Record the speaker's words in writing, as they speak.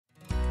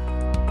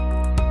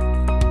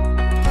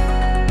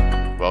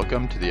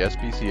Welcome to the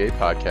SBCA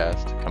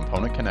podcast,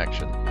 Component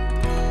Connection.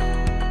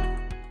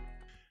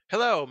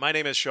 Hello, my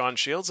name is Sean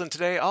Shields, and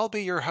today I'll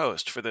be your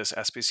host for this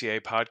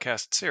SBCA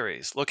podcast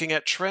series, looking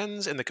at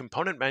trends in the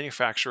component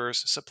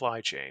manufacturer's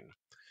supply chain.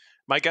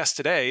 My guest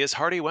today is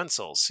Hardy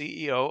Wentzel,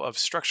 CEO of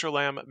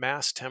Structurlam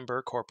Mass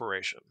Timber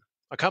Corporation,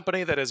 a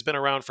company that has been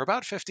around for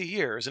about 50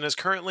 years and is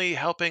currently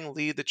helping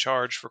lead the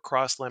charge for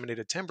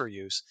cross-laminated timber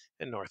use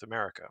in North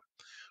America.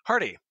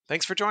 Hardy,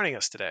 thanks for joining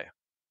us today.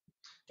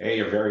 Hey,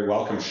 you're very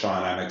welcome,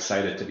 Sean. I'm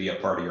excited to be a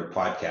part of your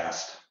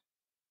podcast.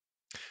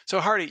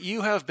 So, Hardy,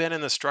 you have been in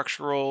the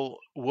structural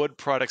wood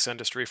products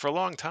industry for a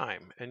long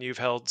time, and you've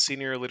held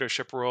senior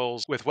leadership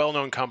roles with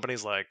well-known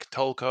companies like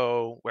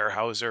Tolco,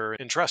 Weyerhaeuser,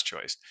 and Trust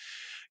Choice.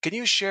 Can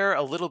you share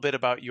a little bit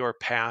about your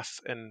path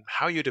and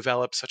how you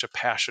developed such a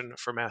passion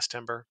for mass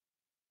timber?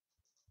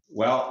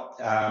 Well,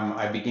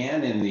 I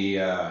began in the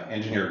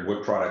engineered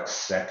wood products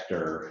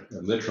sector,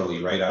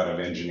 literally right out of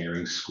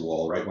engineering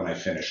school, right when I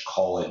finished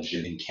college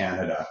in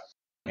Canada,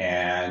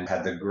 and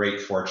had the great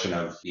fortune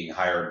of being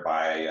hired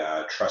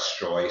by Trust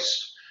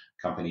Choice,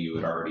 company you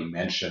had already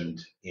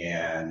mentioned.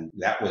 And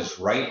that was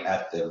right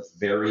at the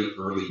very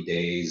early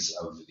days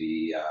of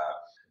the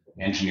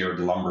engineered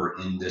lumber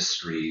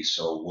industry.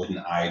 So wooden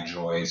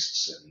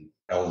I-joists and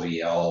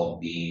LVL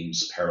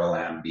beams,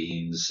 Structurlam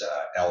beams,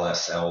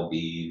 LSL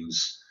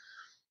beams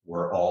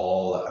were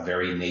all a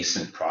very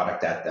nascent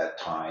product at that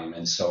time.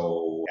 And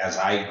so as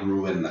I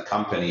grew in the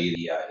company,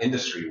 the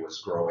industry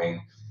was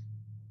growing.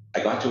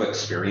 I got to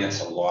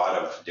experience a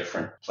lot of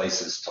different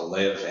places to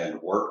live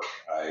and work.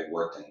 I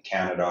worked in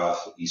Canada,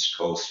 East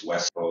Coast,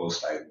 West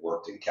Coast. I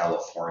worked in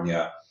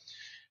California.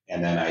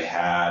 And then I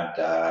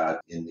had,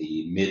 in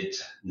the mid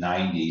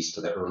 90s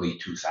to the early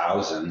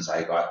 2000s,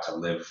 I got to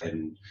live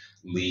and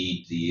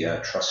lead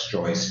the Trust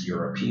Choice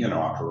European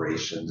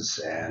operations.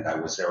 And I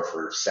was there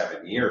for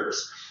 7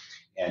 years.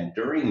 And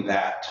during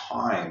that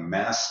time,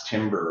 mass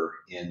timber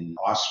in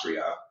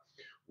Austria,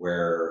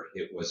 where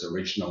it was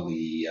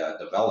originally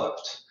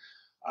developed,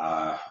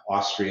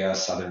 Austria,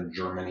 southern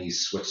Germany,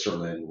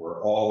 Switzerland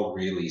were all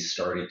really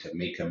starting to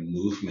make a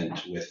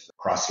movement with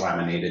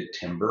cross-laminated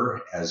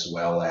timber as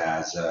well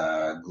as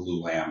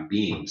glulam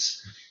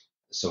beams.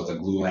 So the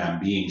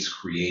glulam beams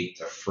create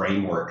the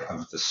framework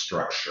of the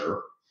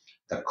structure,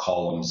 the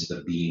columns,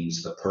 the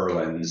beams, the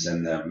purlins,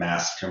 and the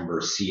mass timber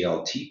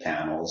CLT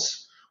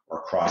panels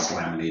or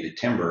cross-laminated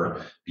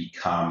timber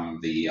become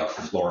the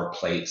floor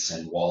plates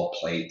and wall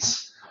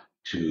plates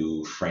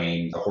to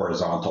frame the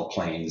horizontal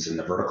planes and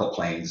the vertical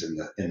planes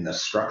in the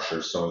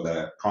structure. So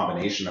the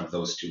combination of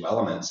those two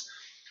elements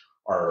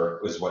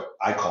was what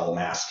I call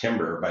mass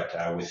timber.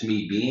 But with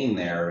me being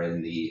there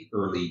in the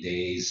early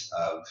days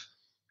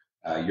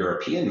of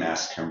European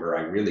mass timber,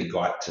 I really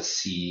got to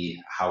see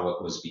how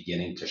it was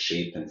beginning to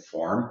shape and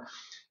form.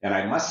 And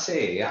I must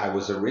say, I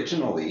was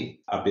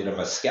originally a bit of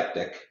a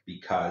skeptic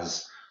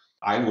because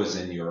I was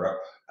in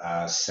Europe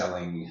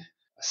selling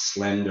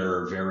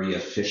slender, very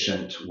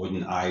efficient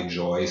wooden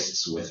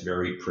I-joists with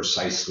very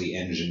precisely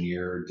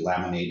engineered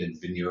laminated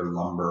veneer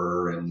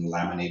lumber and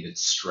laminated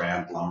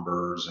strand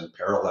lumbers and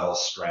parallel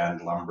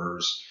strand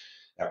lumbers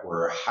that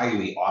were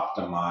highly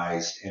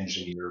optimized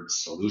engineered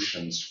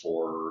solutions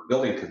for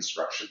building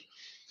construction.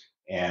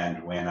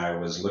 And when I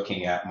was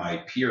looking at my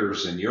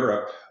peers in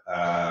Europe,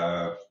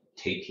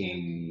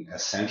 taking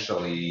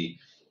essentially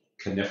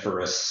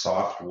coniferous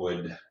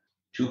softwood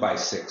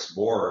 2x6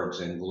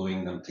 boards and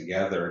gluing them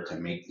together to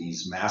make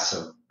these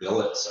massive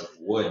billets of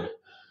wood,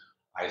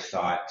 I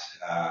thought,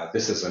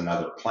 this is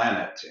another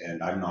planet,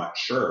 and I'm not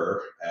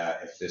sure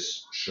if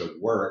this should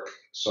work.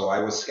 So I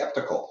was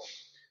skeptical.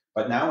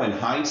 But now in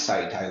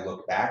hindsight, I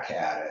look back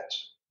at it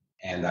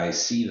and I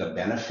see the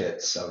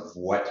benefits of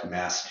what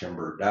mass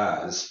timber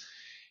does.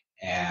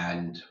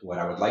 And what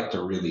I would like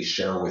to really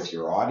share with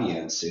your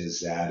audience is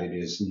that it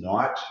is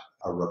not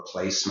a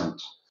replacement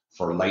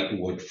for light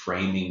wood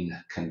framing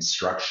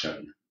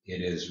construction.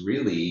 It is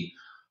really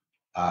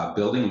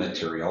building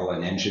material,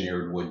 an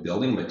engineered wood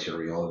building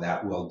material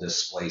that will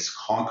displace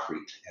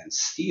concrete and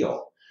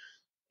steel.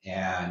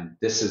 And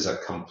this is a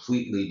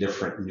completely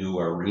different new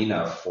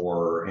arena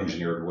for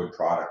engineered wood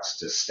products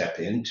to step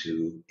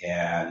into.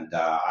 And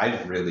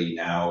I've really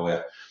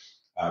now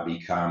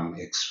become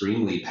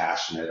extremely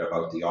passionate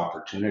about the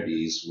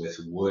opportunities with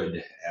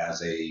wood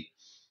as a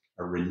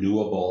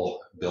renewable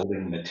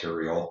building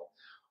material,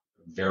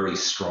 very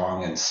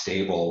strong and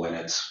stable when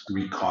it's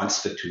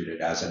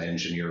reconstituted as an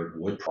engineered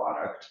wood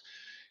product.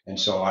 And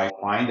so I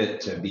find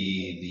it to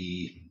be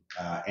the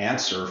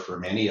answer for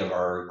many of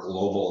our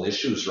global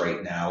issues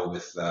right now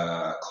with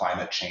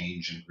climate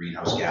change and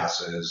greenhouse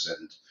gases.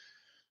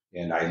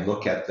 And I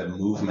look at the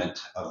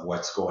movement of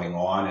what's going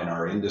on in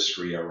our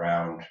industry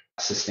around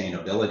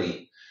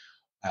sustainability,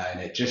 and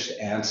it just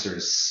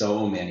answers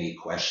so many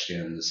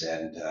questions.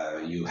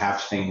 And you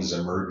have things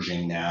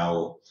emerging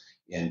now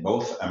in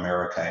both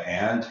America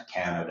and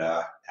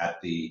Canada at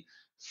the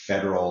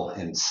federal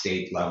and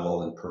state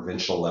level and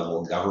provincial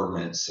level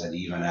governments, and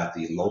even at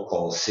the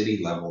local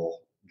city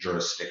level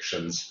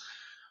jurisdictions,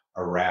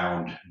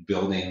 around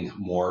building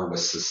more with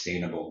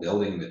sustainable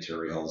building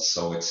materials.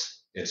 So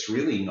it's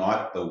really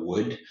not the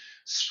wood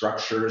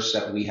structures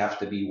that we have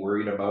to be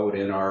worried about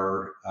in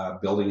our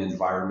building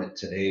environment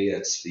today.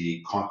 It's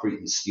the concrete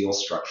and steel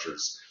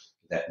structures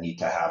that need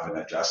to have an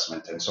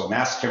adjustment. And so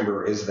mass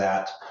timber is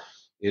that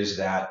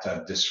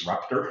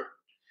disruptor.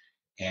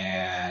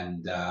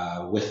 And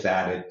with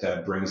that,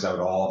 it brings out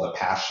all the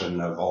passion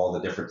of all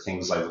the different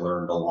things I've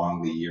learned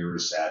along the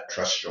years at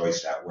Truss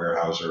Joist, at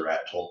Weyerhaeuser,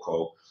 at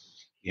Tolko,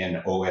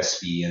 in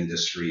OSB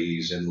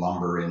industries, in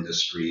lumber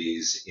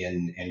industries,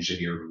 in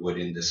engineered wood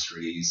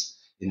industries,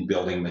 in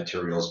building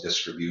materials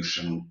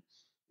distribution,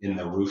 in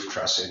the roof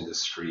truss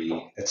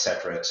industry, et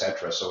cetera, et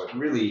cetera. So it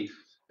really,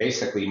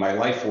 basically, my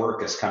life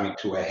work is coming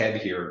to a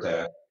head here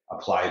to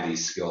apply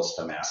these skills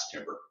to mass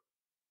timber.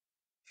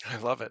 I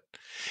love it.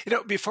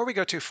 Before we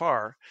go too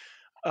far,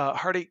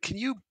 Hardy, can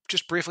you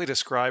just briefly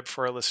describe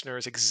for our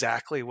listeners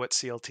exactly what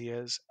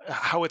CLT is,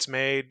 how it's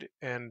made,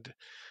 and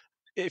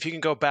if you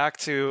can go back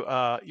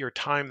to your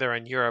time there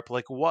in Europe,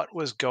 like what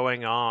was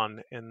going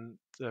on in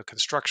the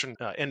construction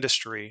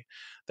industry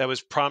that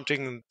was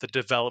prompting the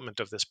development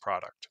of this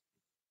product?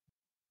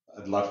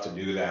 I'd love to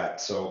do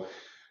that. So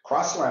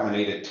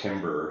cross-laminated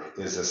timber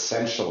is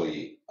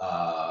essentially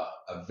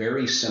a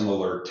very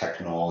similar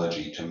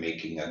technology to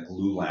making a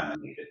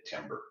glue-laminated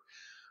timber.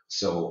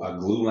 So a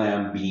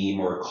glue-lam beam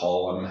or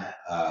column,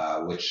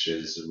 which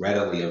is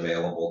readily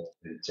available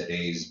in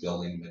today's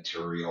building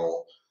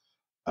material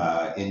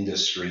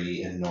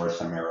industry in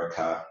North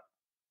America.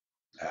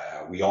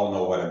 We all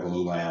know what a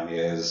glue-lam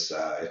is.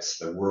 It's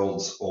the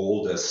world's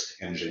oldest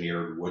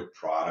engineered wood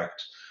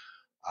product.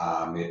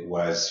 It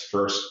was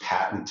first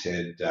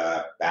patented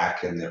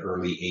back in the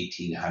early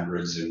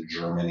 1800s in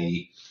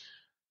Germany.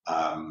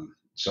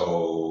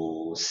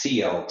 So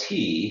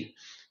CLT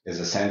is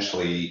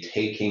essentially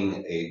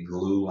taking a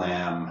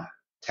glue-lam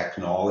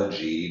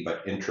technology,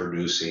 but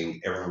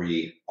introducing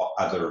every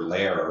other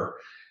layer.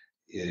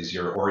 Is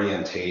you're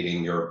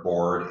orientating your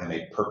board in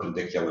a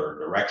perpendicular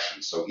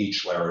direction. So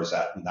each layer is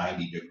at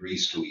 90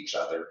 degrees to each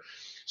other.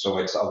 So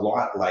it's a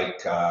lot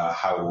like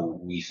how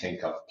we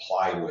think of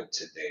plywood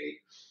today.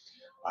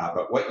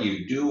 But what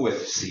you do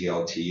with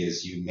CLT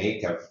is you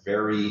make a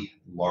very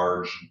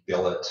large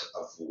billet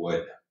of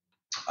wood.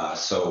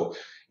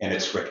 And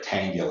it's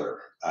rectangular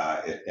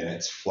and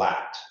it's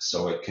flat.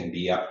 So it can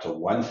be up to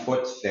 1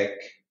 foot thick,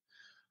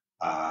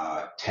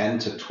 10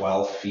 to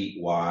 12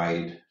 feet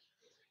wide.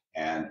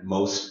 And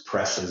most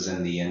presses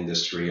in the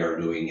industry are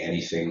doing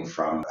anything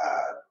from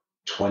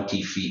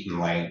 20 feet in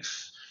length,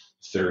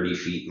 30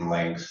 feet in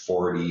length,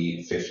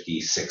 40,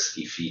 50,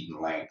 60 feet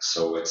in length.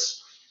 So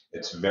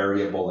it's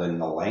variable in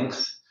the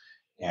length,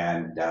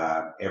 and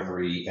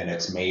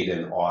it's made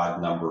an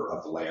odd number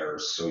of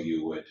layers. So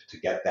to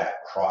get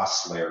that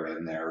cross layer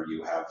in there,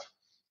 you have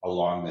a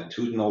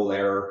longitudinal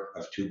layer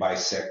of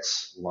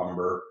 2x6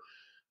 lumber,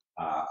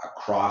 a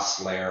cross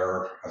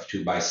layer of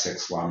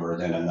 2x6 lumber,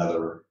 then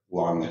another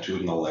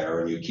longitudinal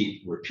layer, and you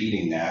keep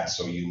repeating that.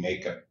 So you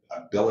make a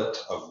billet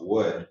of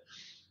wood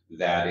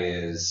that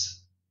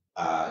is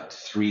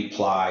 3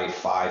 ply,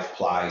 5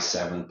 ply,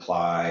 7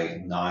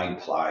 ply, 9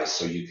 ply,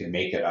 so you can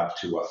make it up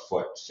to a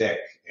foot thick.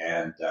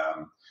 And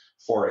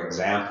for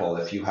example,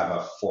 if you have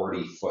a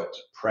 40-foot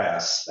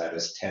press that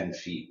is 10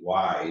 feet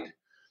wide,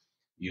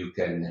 you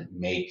can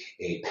make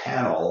a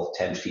panel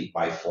 10 feet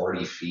by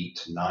 40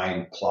 feet,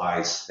 9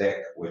 plies thick,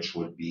 which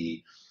would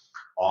be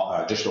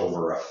just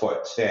over a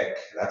foot thick.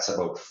 That's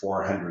about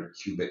 400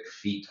 cubic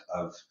feet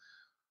of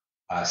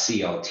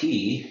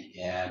CLT,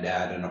 and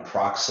at an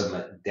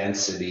approximate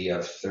density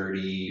of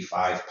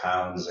 35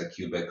 pounds a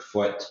cubic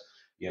foot,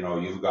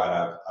 you've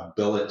got a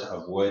billet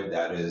of wood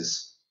that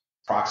is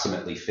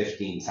approximately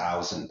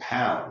 15,000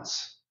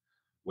 pounds,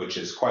 which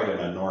is quite an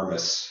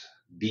enormous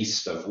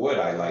beast of wood,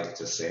 I like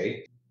to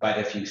say. But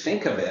if you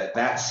think of it,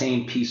 that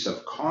same piece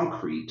of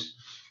concrete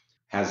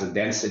has a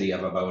density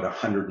of about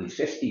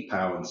 150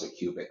 pounds a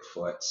cubic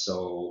foot.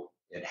 So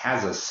it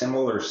has a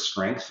similar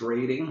strength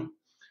rating,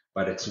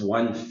 but it's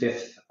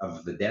 1/5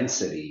 of the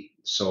density.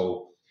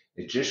 So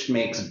it just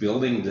makes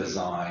building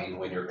design,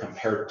 when you're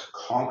compared to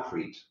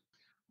concrete,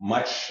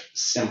 much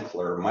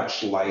simpler,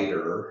 much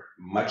lighter,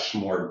 much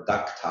more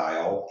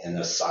ductile in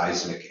a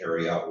seismic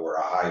area or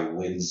a high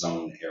wind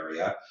zone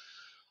area.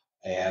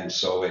 And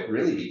so it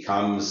really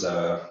becomes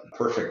a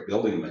perfect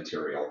building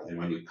material. And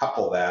when you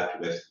couple that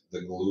with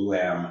the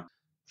glulam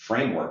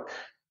framework,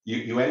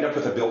 you end up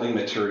with a building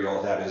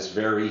material that is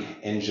very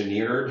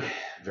engineered,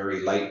 very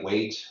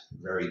lightweight,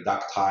 very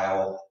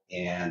ductile.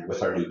 And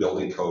with our new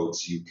building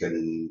codes, you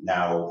can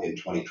now in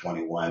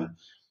 2021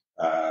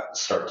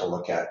 start to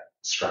look at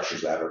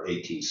structures that are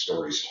 18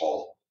 stories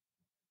tall.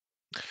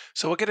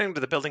 So we'll get into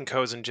the building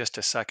codes in just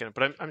a second,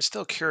 but I'm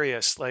still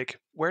curious,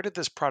 like, where did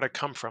this product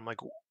come from? Like,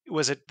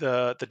 was it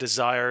the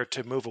desire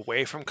to move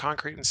away from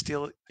concrete and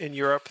steel in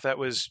Europe that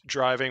was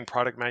driving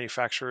product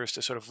manufacturers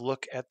to sort of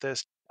look at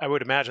this? I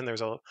would imagine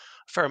there's a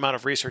fair amount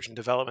of research and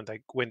development that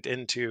went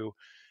into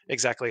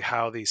exactly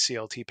how these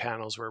CLT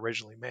panels were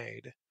originally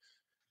made.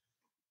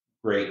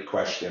 Great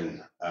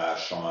question,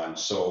 Sean.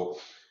 So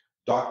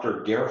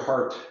Dr.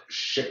 Gerhard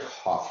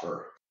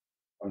Schickhofer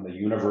from the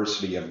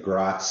University of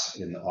Graz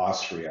in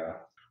Austria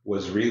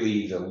was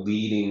really the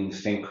leading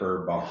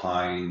thinker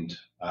behind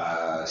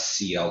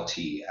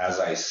CLT. As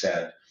I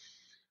said,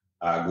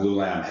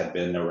 glulam had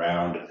been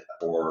around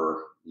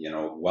for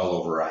well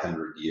over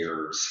 100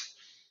 years,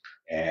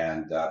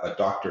 and but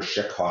Dr.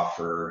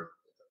 Schickhofer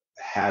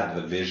had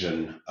the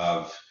vision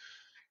of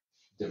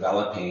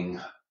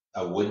developing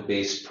a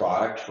wood-based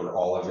product for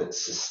all of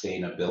its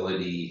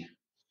sustainability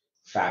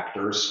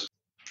factors,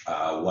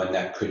 one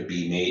that could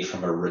be made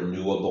from a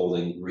renewable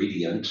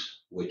ingredient,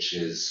 which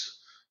is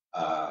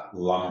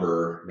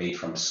lumber made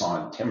from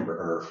sawn timber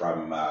or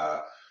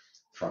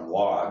from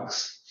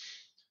logs.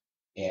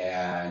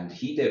 And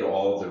he did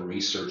all the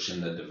research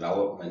and the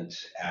development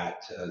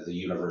at the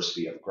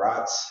University of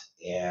Graz,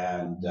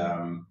 and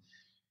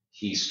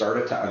he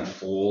started to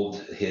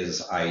unfold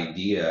his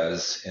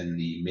ideas in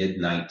the mid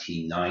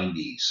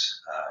 1990s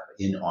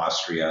in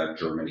Austria,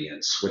 Germany,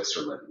 and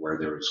Switzerland, where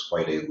there was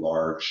quite a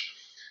large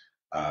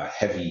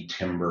heavy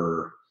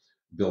timber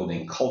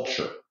building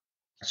culture.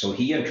 So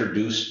he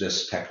introduced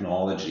this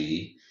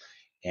technology,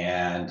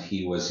 and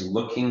he was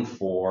looking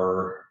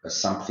for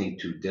something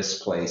to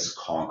displace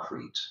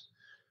concrete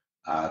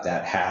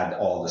that had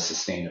all the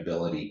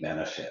sustainability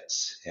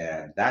benefits.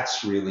 And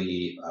that's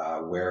really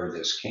where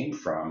this came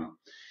from.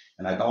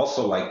 And I'd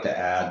also like to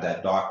add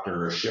that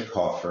Dr.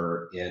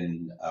 Schickhofer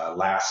in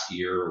last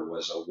year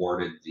was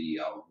awarded the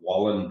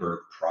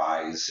Wallenberg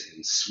Prize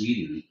in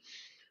Sweden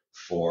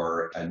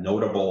for a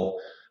notable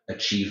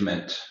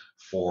achievement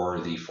for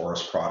the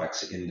forest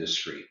products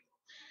industry.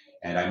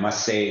 And I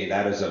must say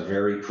that is a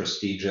very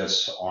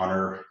prestigious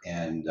honor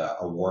and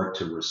award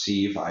to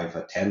receive. I've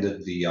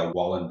attended the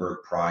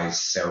Wallenberg Prize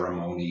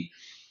ceremony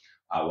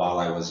while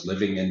I was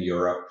living in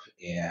Europe,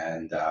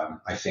 and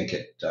I think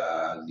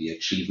the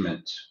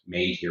achievement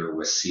made here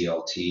with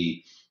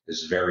CLT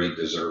is very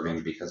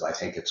deserving, because I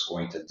think it's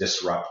going to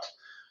disrupt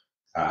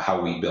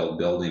how we build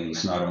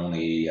buildings, not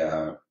only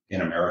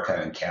in America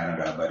and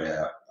Canada, but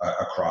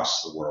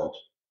across the world.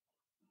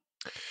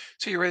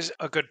 So you raise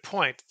a good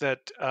point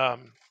that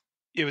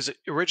it was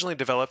originally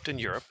developed in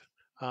Europe,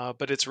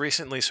 but it's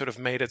recently sort of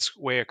made its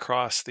way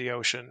across the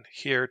ocean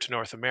here to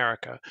North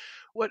America.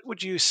 What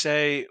would you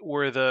say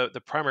were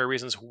the primary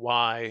reasons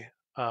why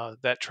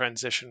that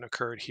transition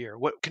occurred here?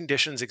 What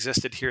conditions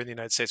existed here in the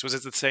United States? Was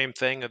it the same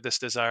thing of this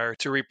desire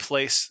to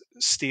replace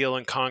steel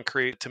and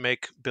concrete to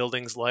make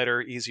buildings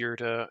lighter, easier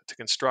to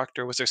construct,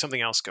 or was there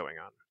something else going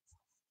on?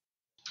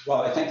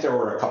 Well, I think there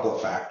were a couple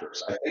of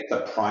factors. I think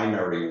the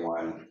primary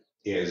one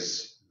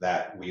is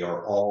that we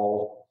are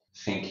all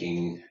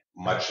thinking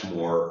much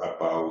more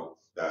about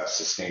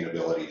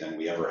sustainability than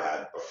we ever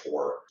had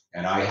before.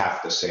 And I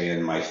have to say,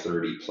 in my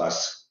 30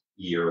 plus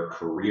year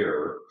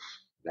career,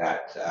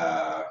 that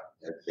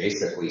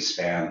basically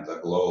spanned the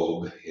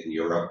globe, in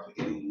Europe,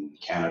 in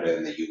Canada,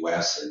 in the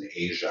US, and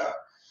Asia,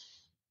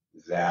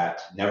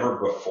 that never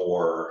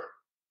before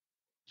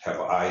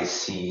have I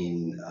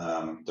seen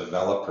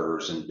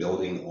developers and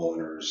building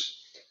owners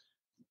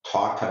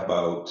talk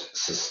about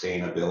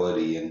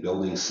sustainability and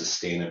building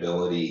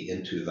sustainability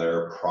into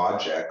their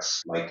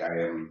projects like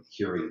I am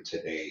hearing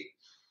today.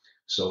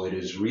 So it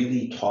is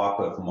really top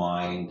of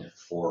mind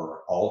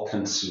for all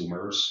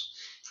consumers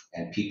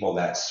and people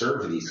that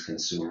serve these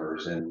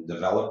consumers, and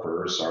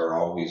developers are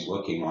always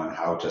looking on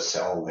how to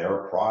sell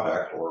their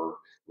product or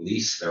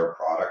lease their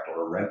product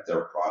or rent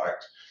their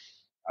product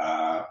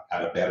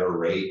at a better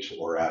rate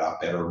or at a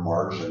better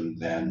margin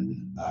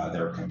than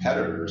their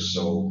competitors.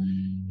 So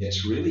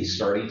it's really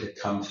starting to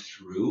come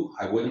through.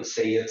 I wouldn't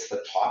say it's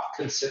the top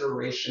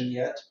consideration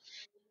yet,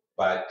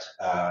 but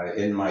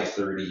in my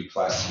 30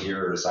 plus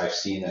years, I've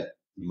seen it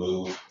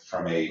move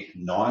from a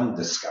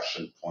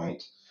non-discussion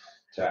point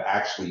to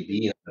actually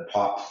be in the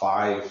top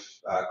five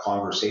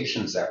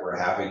conversations that we're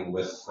having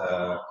with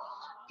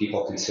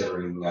people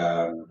considering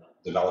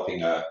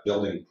developing a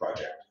building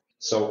project.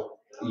 So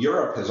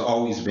Europe has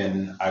always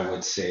been, I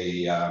would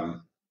say,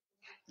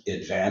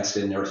 advanced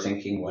in their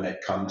thinking when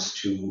it comes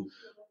to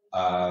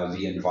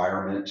the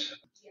environment.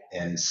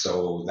 And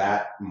so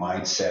that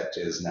mindset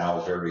is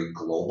now very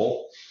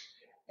global.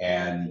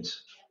 And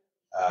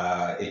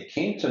it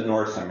came to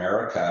North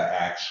America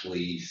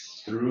actually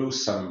through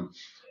some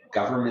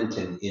government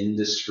and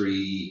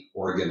industry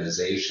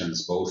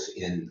organizations, both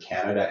in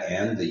Canada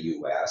and the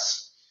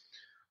US.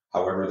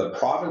 However, the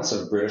province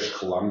of British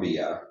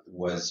Columbia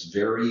was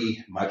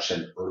very much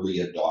an early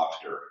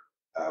adopter.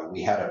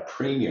 We had a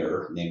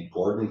premier named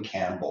Gordon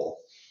Campbell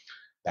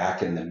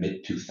back in the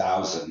mid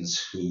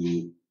 2000s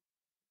who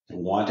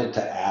wanted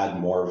to add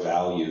more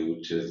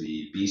value to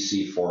the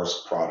BC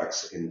forest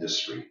products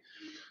industry.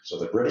 So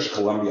the British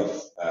Columbia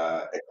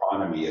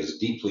economy is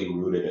deeply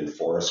rooted in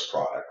forest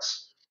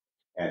products.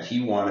 And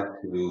he wanted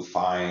to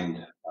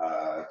find,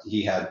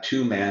 he had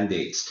two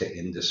mandates to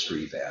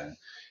industry then.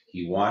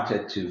 He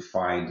wanted to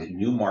find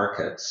new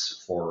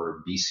markets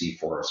for BC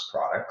forest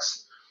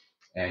products,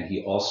 and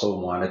he also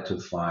wanted to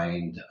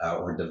find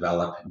or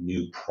develop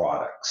new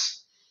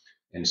products.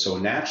 And so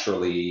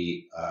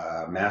naturally,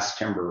 mass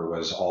timber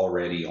was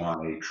already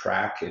on a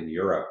track in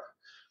Europe.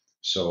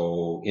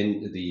 So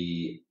in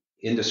the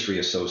industry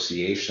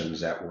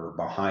associations that were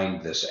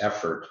behind this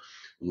effort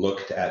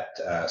looked at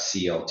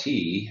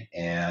CLT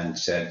and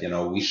said,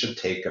 we should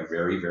take a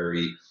very,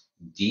 very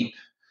deep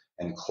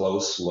and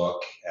close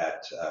look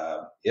at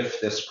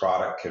if this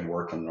product can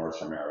work in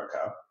North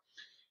America.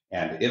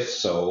 And if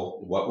so,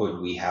 what would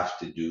we have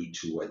to do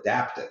to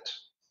adapt it?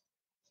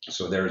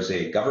 So there's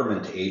a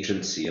government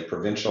agency, a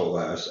provincial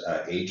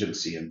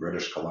agency in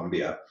British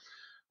Columbia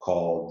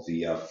called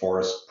the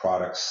Forest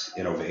Products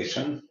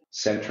Innovation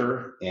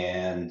Center,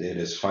 and it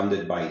is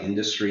funded by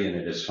industry and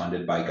it is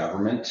funded by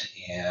government.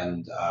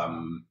 And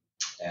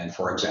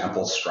for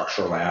example,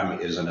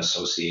 Structurlam is an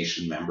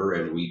association member,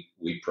 and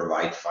we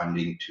provide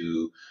funding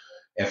to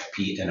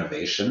FP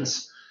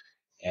Innovations.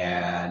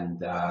 And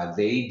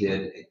they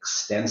did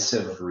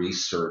extensive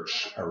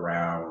research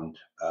around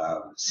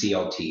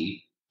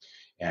CLT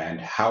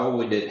and how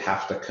would it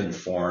have to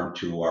conform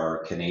to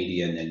our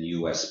Canadian and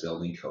US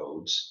building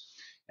codes.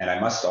 And I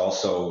must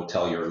also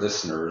tell your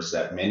listeners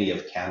that many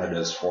of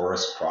Canada's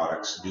forest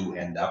products do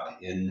end up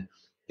in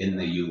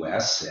the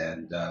US,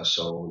 and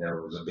so there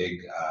was a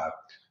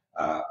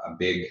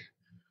big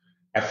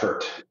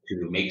effort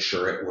to make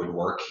sure it would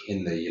work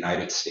in the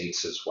United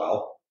States as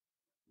well.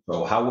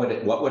 So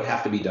what would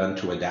have to be done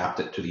to adapt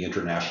it to the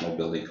International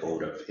Building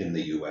Code in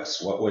the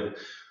U.S.?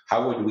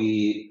 How would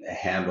we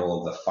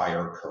handle the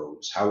fire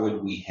codes? How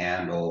would we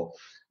handle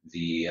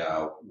the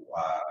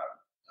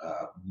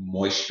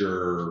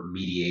moisture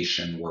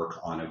mediation work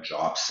on a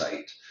job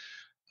site?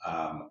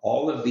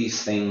 All of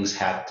these things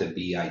had to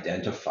be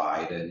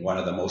identified, and one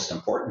of the most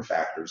important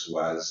factors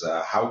was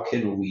how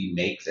can we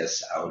make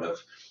this out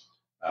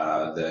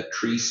of the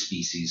tree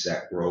species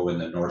that grow in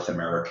the North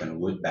American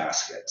wood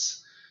baskets?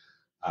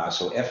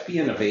 So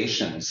FP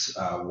Innovations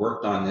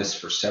worked on this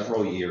for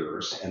several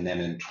years, and then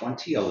in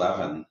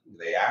 2011,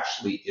 they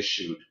actually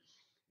issued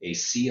a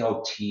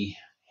CLT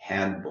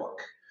handbook.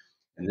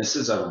 And this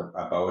is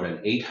about an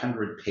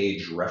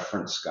 800-page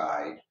reference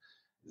guide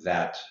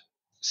that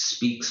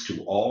speaks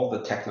to all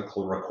the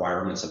technical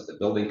requirements of the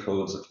building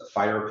codes, of the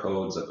fire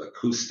codes, of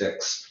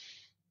acoustics,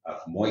 of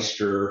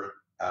moisture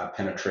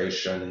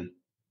penetration,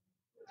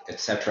 et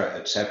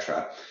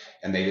cetera,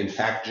 and they in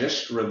fact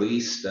just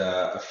released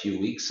a few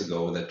weeks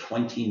ago the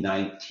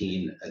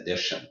 2019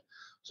 edition.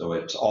 So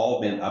it's all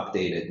been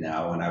updated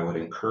now, and I would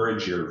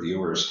encourage your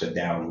viewers to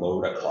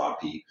download a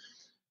copy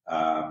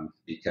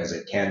because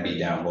it can be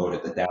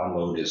downloaded. The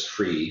download is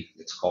free.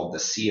 It's called the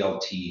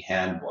CLT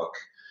Handbook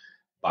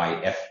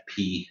by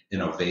FP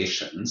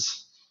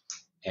Innovations.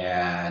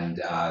 And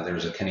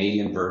there's a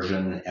Canadian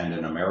version and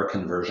an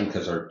American version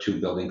because our two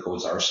building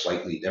codes are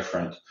slightly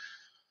different.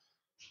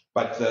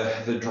 But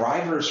the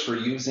drivers for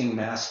using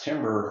mass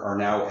timber are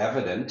now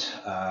evident.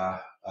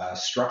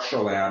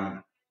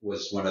 Structurlam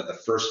was one of the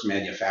first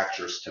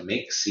manufacturers to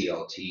make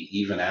CLT,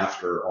 even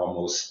after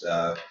almost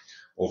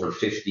over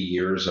 50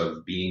 years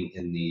of being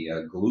in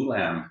the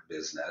glulam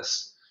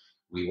business.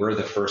 We were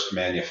the first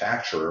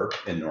manufacturer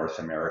in North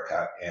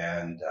America,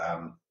 and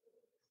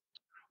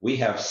we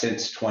have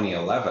since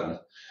 2011,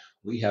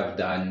 we have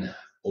done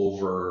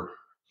over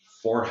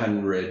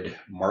 400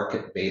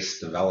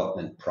 market-based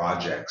development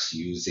projects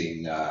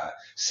using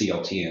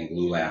CLT and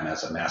glulam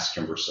as a mass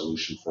timber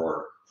solution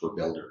for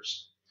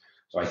builders.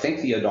 So I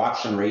think the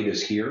adoption rate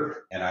is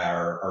here, and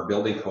our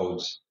building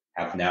codes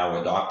have now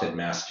adopted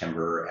mass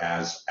timber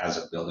as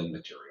a building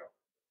material.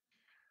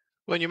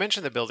 When you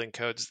mentioned the building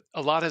codes,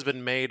 a lot has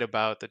been made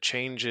about the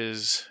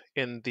changes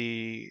in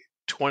the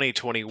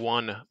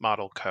 2021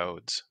 model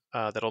codes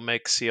that'll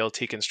make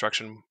CLT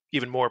construction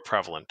even more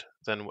prevalent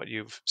than what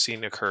you've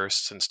seen occur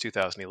since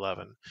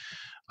 2011.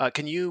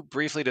 Can you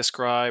briefly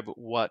describe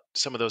what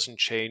some of those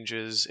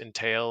changes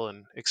entail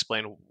and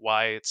explain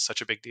why it's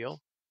such a big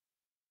deal?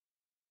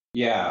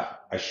 Yeah,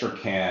 I sure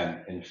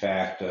can. In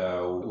fact,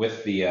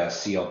 with the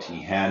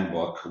CLT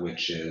handbook,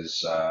 which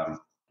is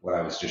what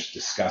I was just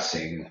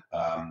discussing,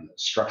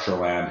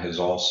 Structurlam has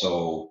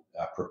also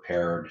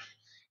prepared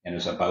and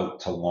is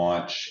about to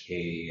launch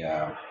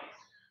a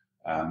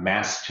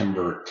mass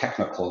timber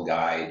technical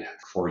guide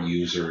for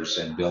users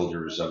and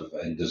builders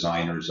and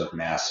designers of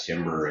mass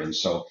timber. And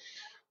so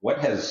what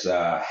has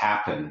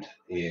happened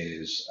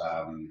is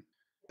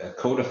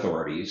code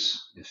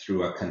authorities,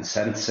 through a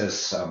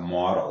consensus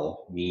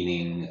model,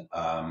 meaning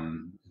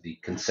the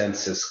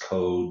consensus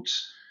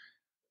codes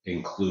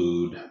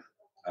include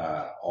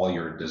all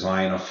your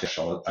design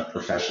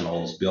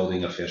professionals,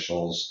 building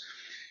officials,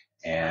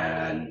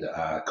 and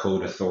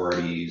code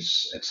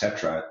authorities,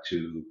 etc.,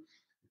 to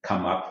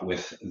come up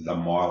with the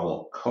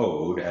model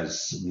code,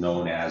 as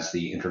known as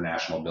the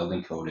International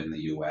Building Code in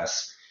the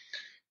U.S.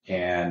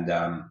 And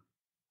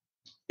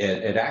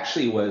it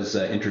actually was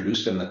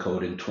introduced in the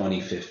code in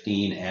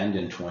 2015 and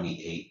in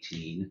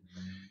 2018.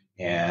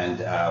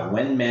 And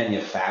when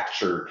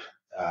manufactured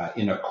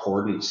in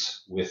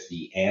accordance with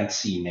the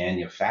ANSI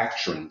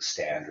manufacturing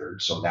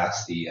standard, so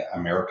that's the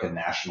American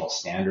National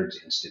Standards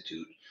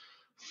Institute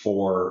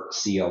for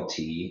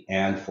CLT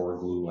and for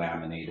glue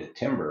laminated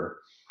timber,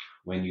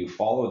 when you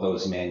follow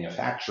those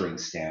manufacturing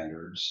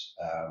standards,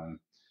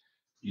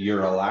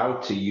 you're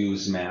allowed to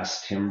use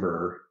mass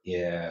timber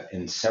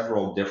in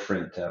several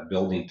different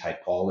building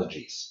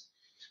typologies.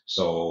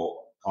 So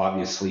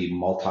obviously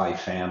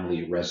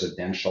multifamily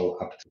residential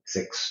up to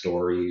 6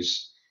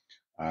 stories,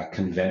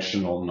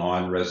 conventional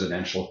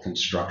non-residential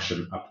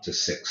construction up to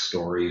 6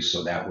 stories.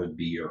 So that would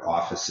be your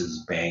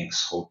offices,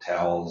 banks,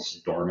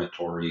 hotels,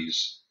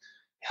 dormitories,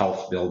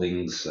 health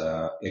buildings,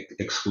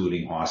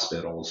 excluding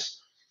hospitals,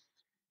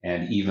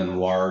 and even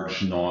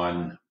large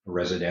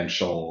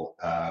non-residential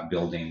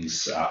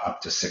buildings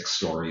up to 6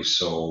 stories.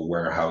 So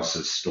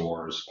warehouses,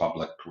 stores,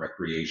 public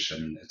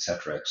recreation, et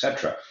cetera, et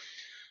cetera.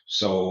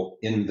 So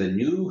in the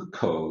new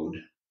code,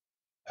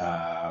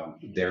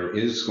 there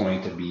is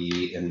going to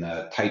be in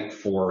the type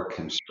 4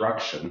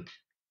 construction,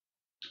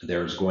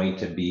 there's going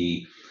to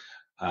be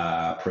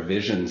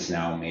provisions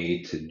now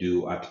made to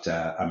do up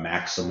to a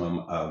maximum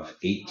of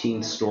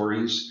 18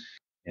 stories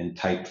in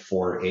type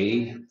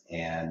 4A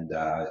and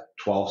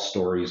 12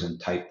 stories in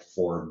type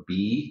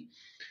 4B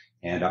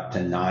and up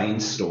to 9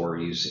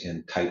 stories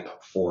in type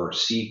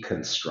 4C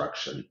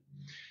construction.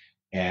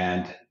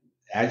 And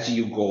as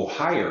you go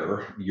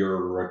higher,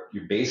 you're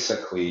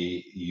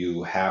basically,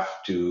 you have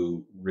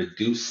to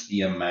reduce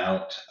the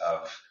amount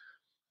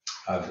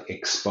of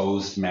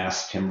exposed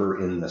mass timber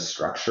in the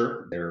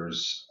structure.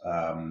 There's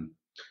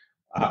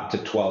up to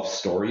 12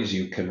 stories,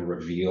 you can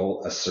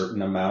reveal a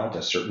certain amount,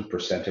 a certain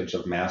percentage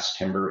of mass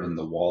timber in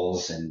the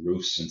walls and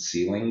roofs and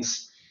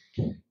ceilings.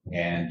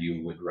 And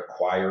you would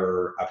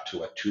require up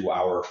to a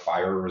 2-hour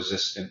fire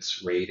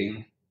resistance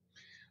rating.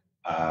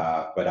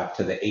 But up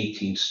to the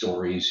 18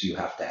 stories, you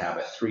have to have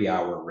a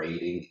 3-hour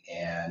rating.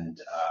 And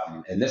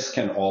this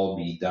can all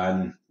be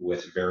done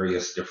with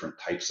various different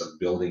types of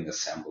building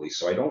assembly.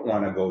 So I don't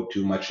want to go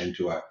too much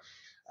into a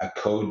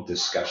code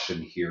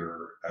discussion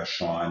here,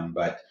 Sean,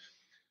 but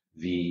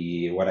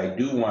what I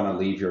do want to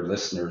leave your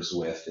listeners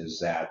with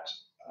is that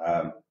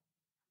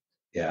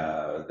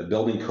the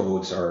building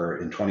codes are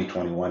in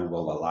 2021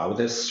 will allow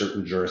this.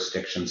 Certain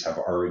jurisdictions have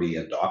already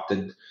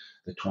adopted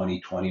the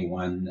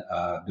 2021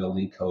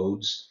 building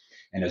codes.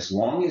 And as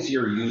long as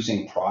you're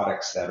using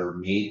products that are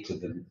made to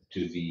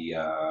the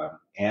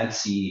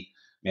ANSI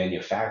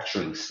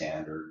manufacturing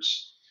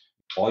standards,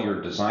 all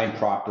your design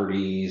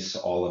properties,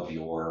 all of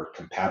your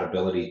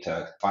compatibility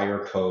to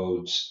fire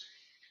codes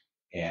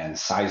and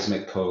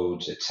seismic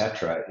codes, et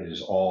cetera,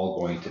 is all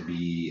going to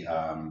be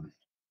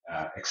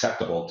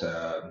acceptable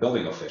to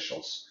building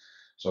officials.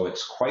 So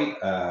it's quite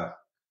an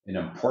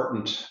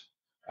important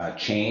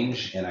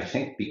change. And I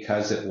think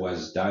because it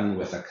was done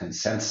with a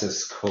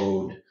consensus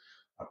code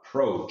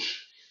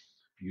approach,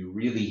 you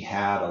really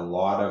had a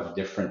lot of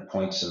different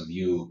points of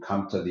view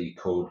come to the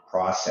code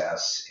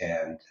process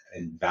and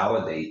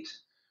validate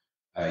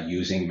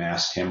using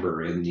mass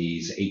timber in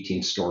these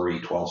 18-story,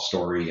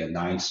 12-story, and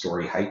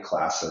 9-story height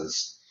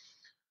classes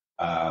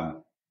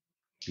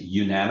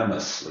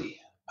unanimously.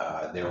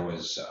 There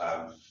was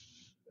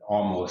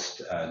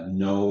almost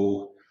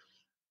no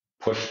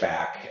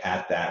pushback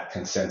at that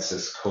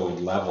consensus code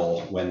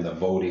level when the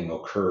voting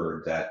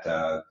occurred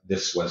that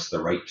this was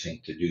the right thing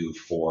to do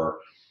for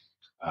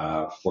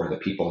the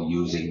people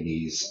using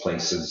these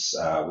places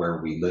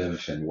where we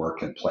live and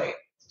work and play.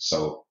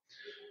 So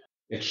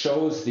it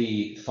shows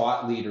the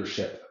thought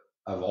leadership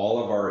of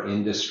all of our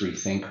industry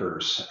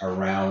thinkers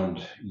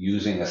around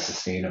using a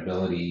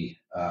sustainability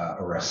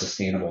or a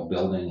sustainable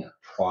building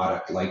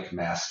product like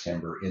mass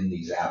timber in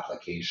these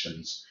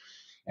applications.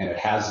 And it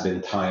has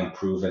been time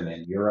proven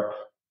in Europe.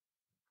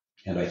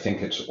 And I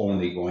think it's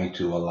only going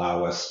to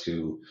allow us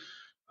to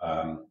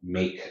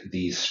make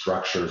these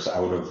structures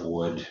out of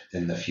wood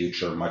in the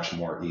future much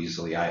more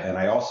easily. And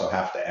I also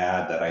have to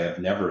add that I have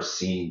never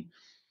seen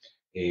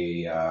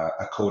a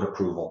code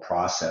approval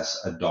process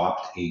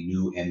adopt a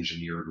new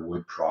engineered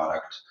wood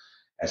product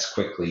as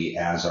quickly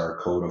as our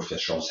code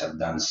officials have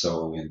done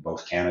so in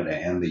both Canada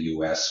and the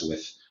US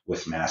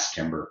with mass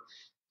timber.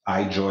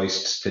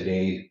 I-joists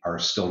today are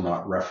still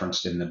not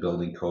referenced in the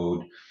building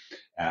code,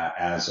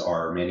 as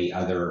are many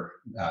other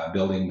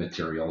building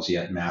materials,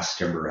 yet mass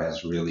timber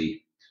has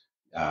really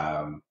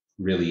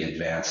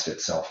advanced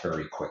itself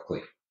very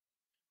quickly.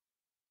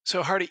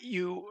 So, Hardy,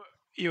 you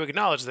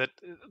acknowledge that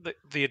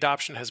the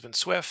adoption has been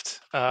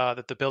swift,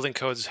 that the building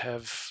codes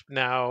have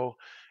now,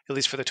 at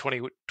least for the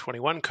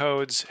 2021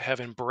 codes, have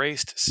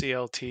embraced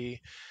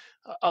CLT.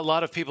 A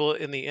lot of people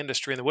in the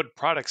industry, in the wood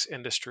products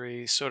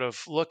industry, sort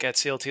of look at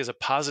CLT as a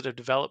positive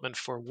development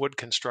for wood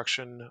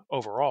construction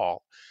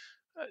overall.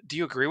 Do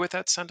you agree with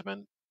that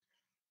sentiment?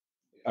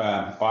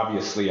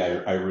 Obviously,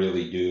 I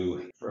really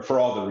do, for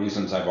all the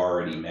reasons I've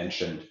already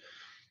mentioned.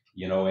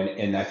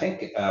 And I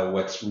think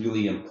what's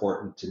really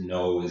important to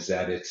know is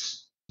that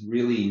it's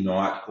really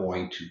not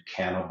going to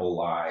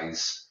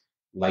cannibalize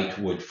light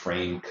wood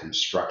frame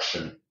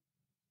construction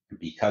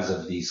because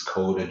of these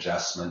code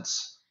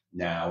adjustments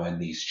now and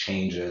these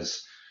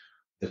changes.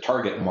 the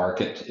target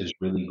market is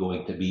really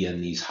going to be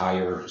in these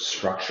higher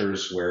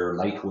structures where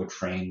light wood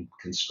frame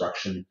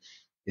construction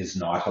is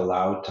not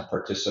allowed to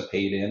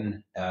participate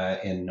in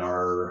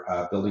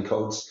our building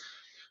codes.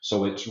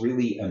 So it's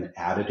really an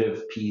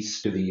additive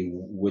piece to the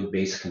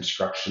wood-based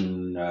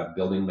construction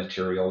building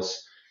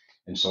materials.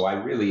 And so I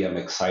really am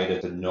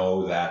excited to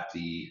know that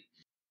the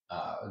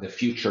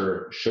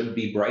future should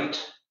be bright,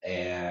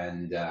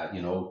 and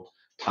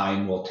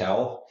time will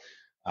tell.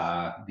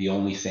 The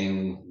only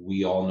thing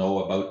we all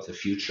know about the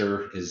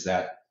future is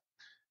that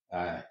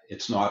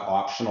it's not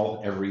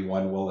optional.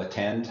 Everyone will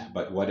attend,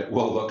 but what it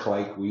will look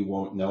like, we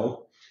won't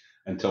know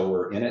until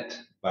we're in it.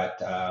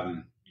 But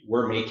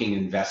we're making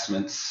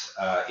investments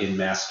in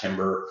mass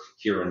timber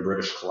here in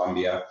British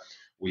Columbia.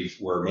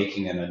 We're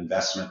making an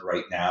investment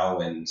right now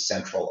in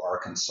central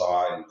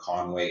Arkansas, in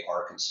Conway,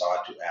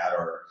 Arkansas, to add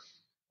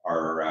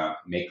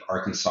make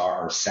Arkansas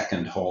our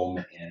second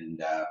home,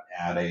 and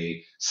add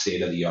a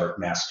state-of-the-art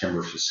mass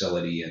timber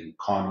facility in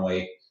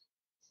Conway.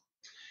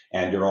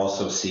 And you're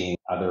also seeing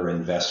other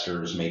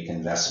investors make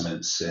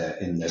investments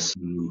in this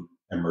new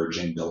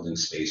emerging building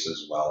space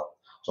as well.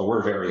 So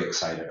we're very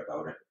excited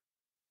about it.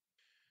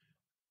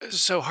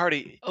 So,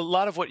 Hardy, a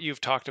lot of what you've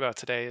talked about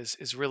today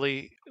is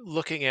really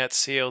looking at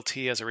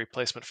CLT as a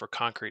replacement for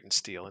concrete and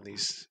steel, and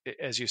these,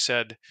 as you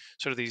said,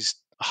 sort of these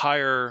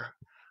higher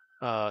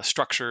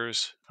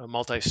structures, a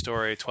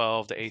multi-story,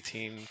 12 to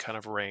 18 kind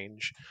of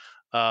range.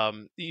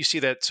 You see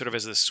that sort of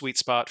as the sweet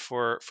spot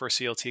for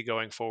CLT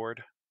going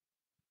forward?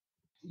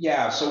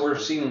 Yeah, so we're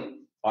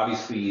seeing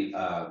obviously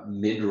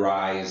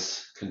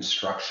mid-rise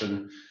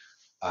construction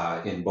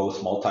in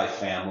both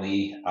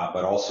multifamily,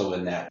 but also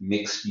in that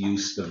mixed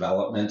use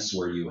developments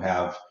where you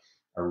have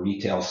a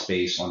retail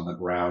space on the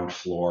ground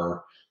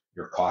floor,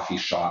 your coffee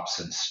shops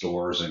and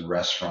stores and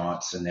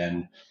restaurants, and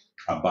then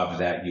above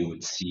that you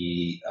would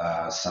see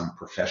some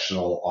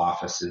professional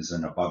offices,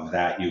 and above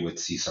that you would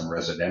see some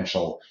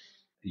residential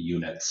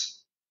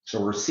units.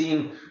 So we're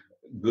seeing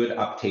good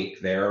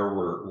uptake there.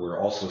 We're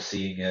also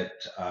seeing it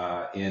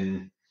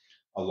in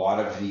a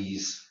lot of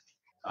these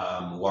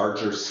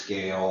larger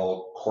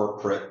scale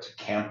corporate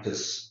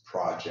campus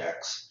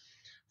projects.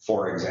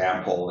 For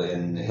example,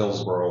 in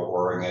Hillsboro,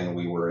 Oregon,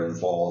 we were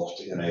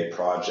involved in a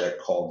project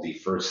called the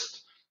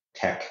First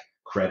Tech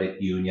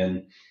Credit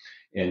Union.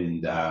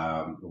 And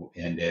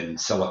in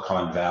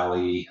Silicon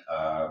Valley,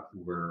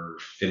 we're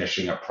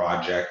finishing a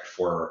project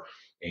for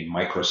a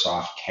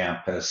Microsoft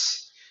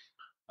campus.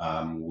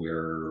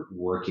 We're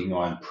working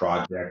on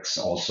projects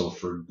also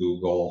for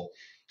Google.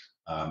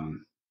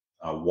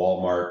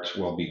 Walmart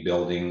will be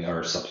building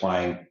or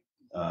supplying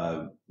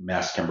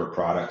mass timber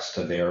products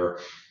to their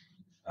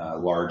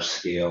large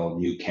scale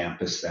new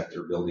campus that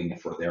they're building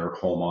for their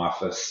home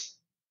office.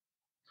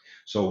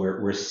 So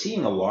we're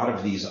seeing a lot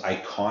of these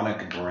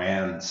iconic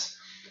brands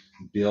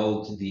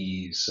build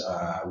these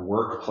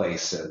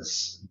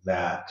workplaces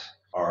that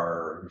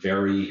are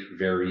very,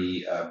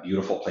 very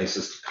beautiful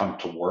places to come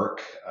to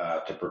work,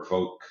 to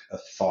provoke a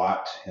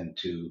thought, and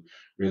to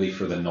really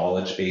for the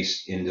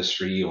knowledge-based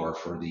industry or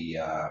for the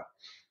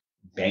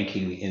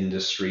banking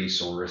industry.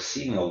 So we're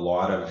seeing a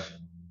lot of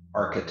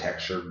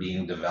architecture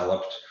being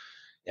developed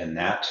in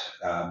that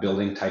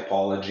building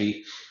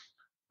typology.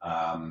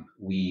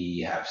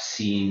 We have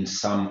seen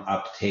some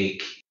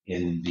uptake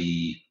in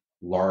the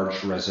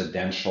large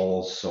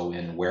residential, so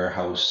in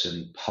warehouse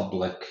and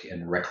public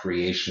and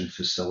recreation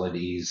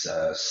facilities,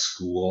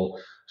 school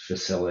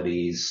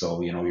facilities.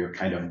 So, your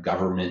kind of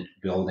government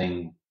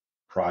building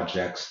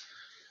projects.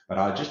 But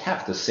I'll just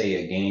have to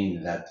say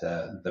again that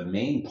the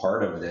main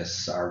part of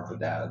this,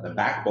 the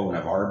backbone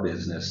of our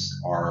business,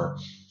 are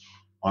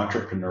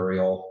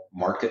entrepreneurial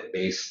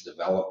market-based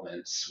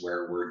developments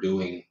where we're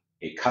doing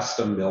a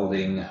custom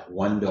building,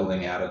 one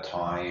building at a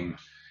time,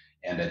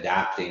 and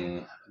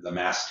adapting the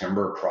mass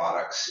timber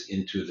products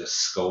into the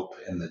scope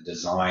and the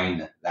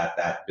design that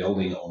that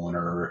building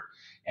owner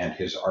and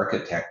his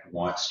architect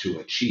wants to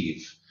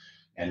achieve.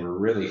 And we're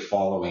really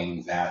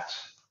following that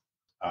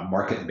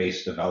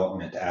market-based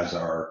development as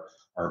our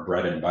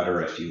bread and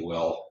butter, if you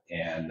will.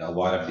 And a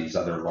lot of these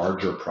other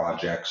larger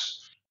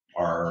projects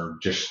are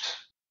just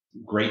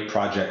great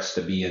projects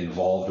to be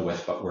involved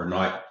with, but we're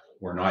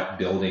not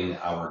building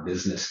our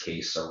business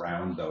case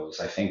around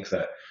those. I think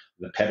that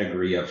the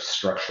pedigree of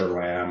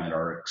Structurlam and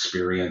our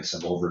experience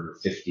of over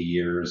 50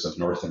 years of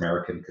North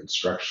American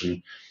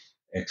construction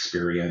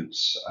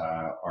experience,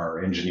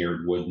 our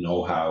engineered wood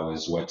know-how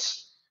is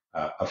what's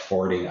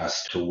affording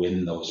us to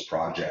win those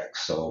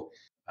projects. So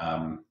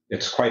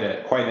it's quite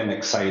an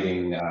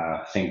exciting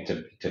thing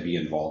to be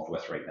involved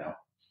with right now.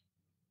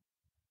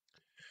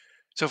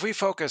 So if we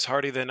focus,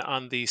 Hardy, then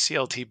on the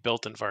CLT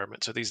built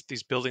environment, so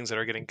these buildings that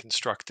are getting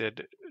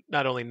constructed,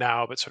 not only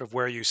now, but sort of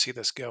where you see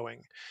this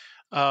going,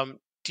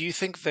 do you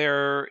think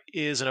there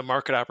is a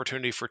market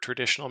opportunity for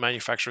traditional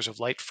manufacturers of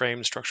light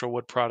frame structural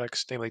wood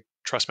products, namely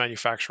truss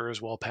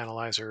manufacturers, wall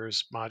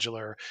panelizers,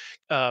 modular?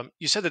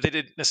 You said that they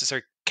didn't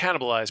necessarily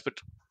cannibalize,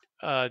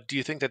 but do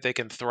you think that they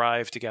can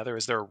thrive together?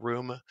 Is there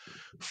room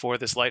for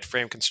this light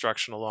frame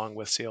construction along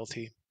with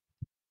CLT?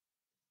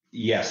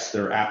 Yes,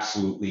 there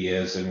absolutely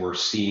is, and we're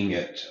seeing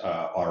it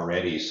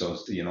already. So,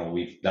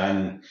 we've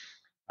done,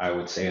 I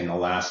would say, in the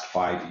last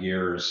 5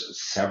 years,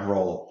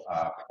 several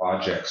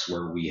projects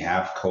where we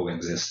have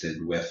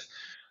coexisted with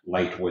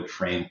light wood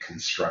frame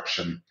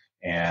construction.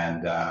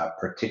 And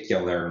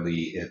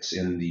particularly, it's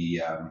in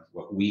the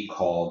what we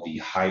call the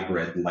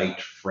hybrid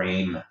light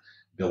frame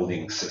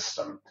building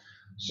system.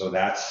 So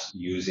that's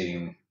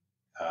using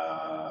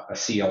a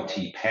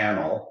CLT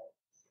panel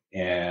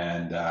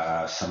and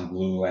some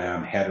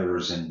glulam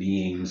headers and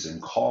beams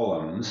and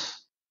columns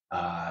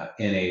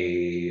in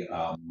a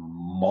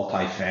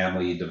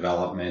multifamily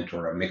development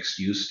or a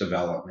mixed-use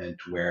development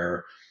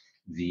where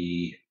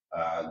the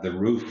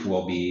roof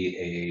will be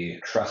a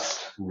trussed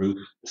roof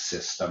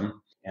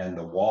system and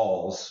the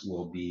walls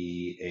will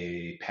be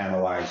a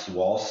panelized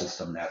wall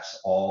system that's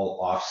all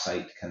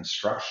off-site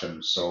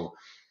construction. So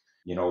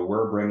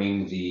we're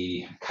bringing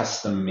the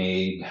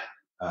custom-made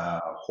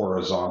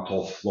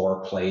horizontal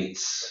floor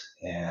plates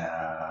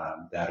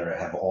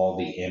have all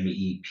the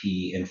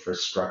MEP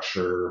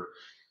infrastructure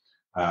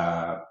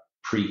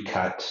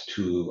pre-cut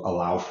to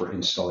allow for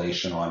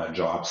installation on a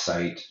job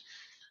site,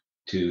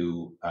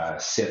 to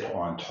sit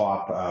on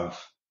top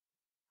of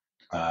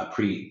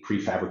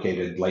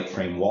prefabricated light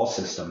frame wall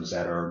systems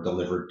that are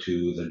delivered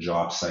to the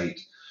job site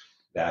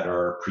that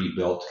are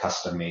pre-built,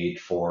 custom made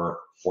for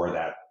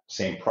that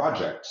same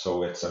project.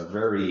 So it's a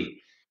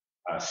very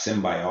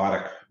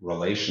symbiotic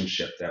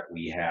relationship that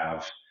we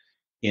have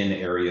in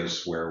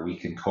areas where we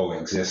can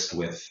coexist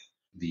with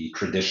the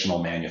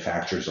traditional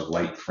manufacturers of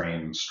light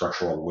frame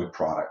structural wood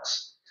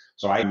products.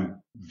 So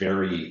I'm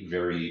very,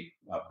 very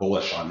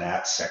bullish on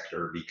that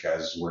sector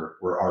because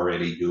we're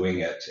already doing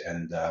it,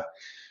 and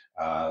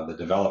the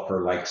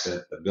developer likes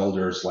it, the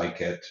builders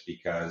like it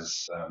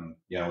because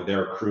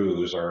their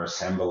crews are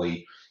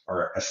essentially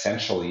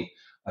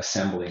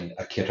assembling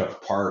a kit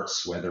of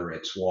parts, whether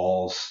it's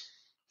walls,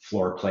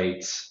 floor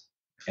plates,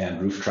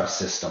 and roof truss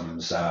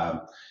systems.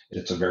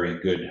 It's a very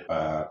good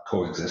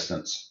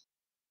coexistence.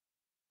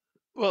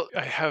 Well,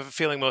 I have a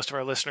feeling most of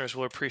our listeners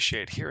will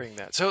appreciate hearing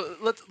that. So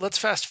let's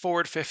fast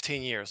forward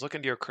 15 years. Look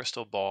into your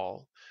crystal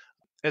ball.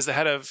 As the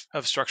head of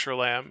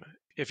Structurlam,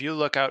 if you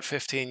look out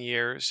 15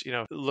 years,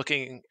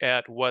 looking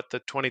at what the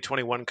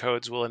 2021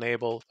 codes will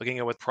enable, looking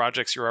at what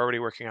projects you're already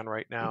working on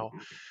right now,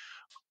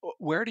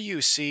 where do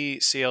you see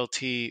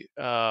CLT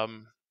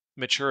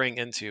maturing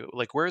into?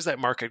 Like, where is that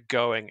market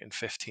going in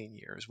 15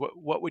 years?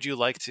 What would you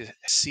like to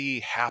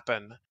see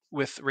happen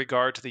with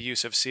regard to the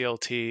use of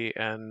CLT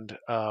and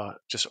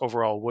just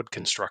overall wood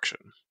construction?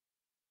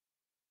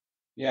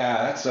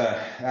 Yeah,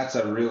 that's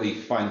a really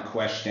fun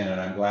question,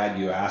 and I'm glad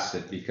you asked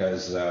it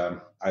because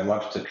I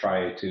love to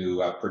try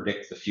to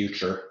predict the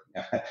future,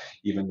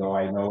 even though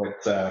I know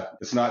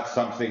it's not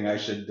something I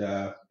should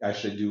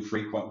do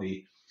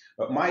frequently.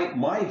 But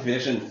my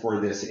vision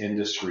for this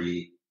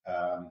industry,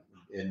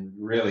 and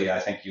really I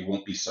think you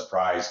won't be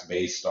surprised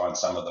based on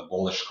some of the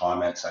bullish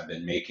comments I've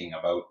been making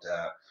about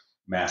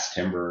mass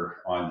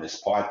timber on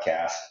this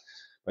podcast.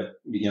 But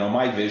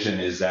my vision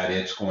is that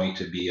it's going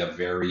to be a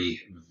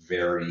very,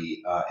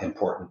 very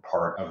important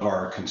part of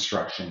our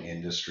construction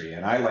industry,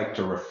 and I like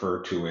to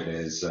refer to it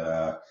as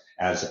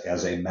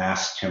a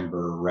mass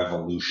timber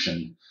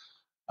revolution,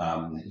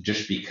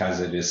 just because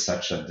it is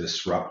such a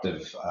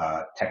disruptive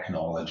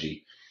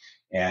technology.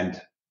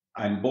 And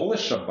I'm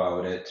bullish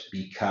about it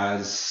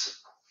because,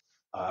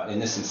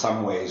 and this in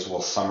some ways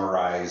will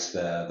summarize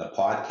the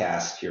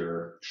podcast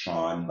here,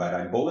 Sean. But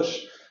I'm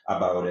bullish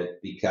about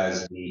it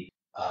because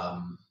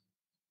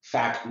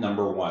fact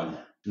number one,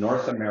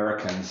 North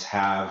Americans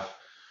have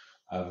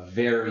a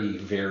very,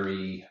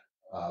 very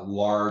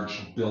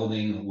large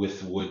building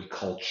with wood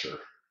culture.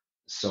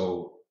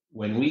 So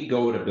when we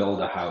go to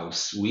build a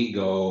house, we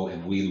go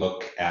and we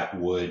look at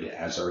wood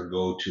as our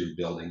go-to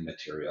building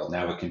material.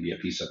 Now it can be a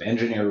piece of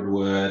engineered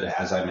wood,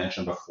 as I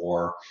mentioned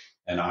before,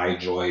 an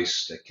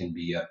I-joist. It can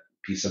be a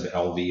piece of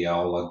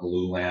LVL, a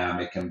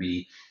glulam. It can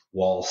be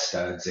wall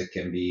studs. It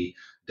can be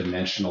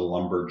dimensional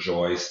lumber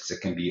joists. It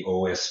can be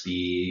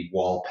OSB,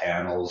 wall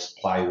panels,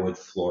 plywood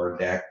floor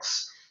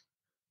decks,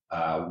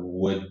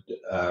 wood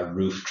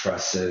roof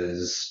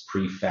trusses,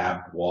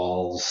 prefab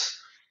walls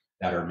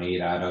that are made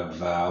out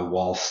of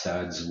wall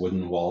studs,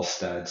 wooden wall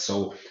studs.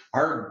 So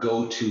our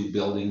go-to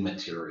building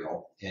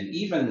material, and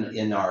even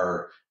in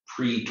our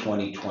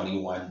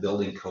pre-2021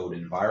 building code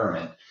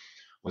environment,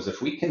 was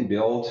if we can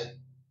build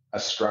a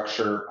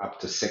structure up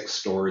to 6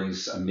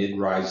 stories, a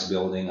mid-rise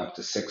building up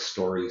to 6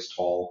 stories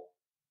tall,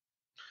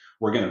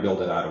 we're going to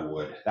build it out of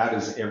wood. That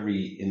is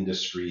every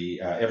industry,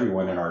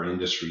 everyone in our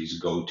industries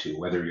go-to,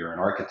 whether you're an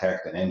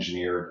architect, an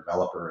engineer, a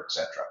developer,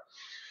 etc.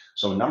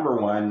 So number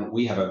one,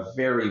 we have a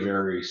very,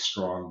 very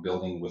strong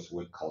building with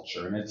wood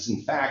culture. And it's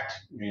in fact,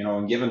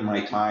 given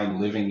my time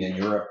living in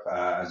Europe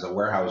as a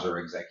warehouser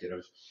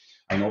executive,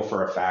 I know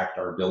for a fact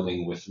our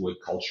building with wood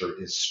culture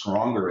is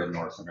stronger in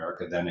North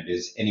America than it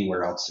is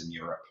anywhere else in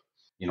Europe.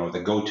 The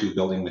go-to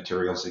building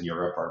materials in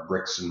Europe are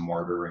bricks and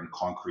mortar and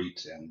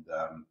concrete and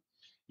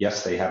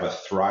Yes, they have a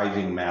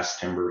thriving mass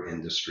timber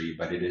industry,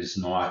 but it is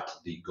not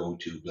the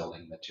go-to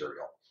building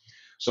material.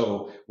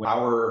 So when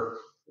our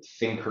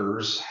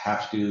thinkers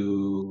have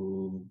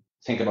to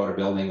think about a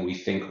building, we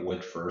think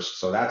wood first.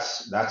 So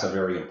that's a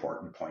very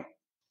important point.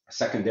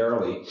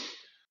 Secondarily,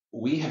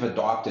 we have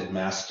adopted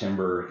mass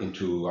timber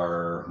into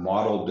our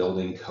model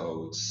building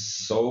codes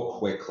so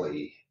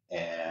quickly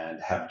and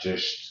have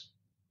just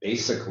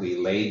basically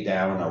laid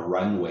down a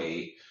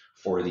runway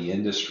for the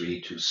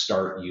industry to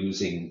start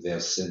using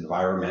this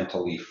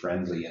environmentally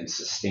friendly and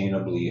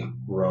sustainably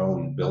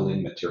grown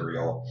building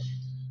material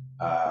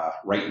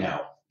right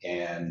now.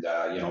 And,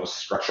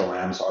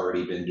 Structurlam's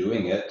already been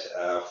doing it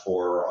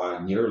for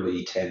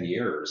nearly 10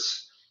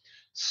 years.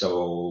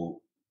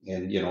 So,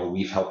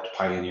 we've helped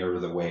pioneer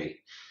the way.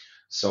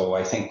 So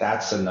I think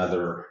that's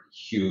another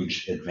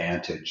huge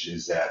advantage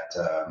is that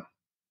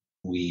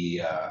we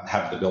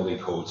have the building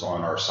codes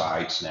on our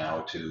sides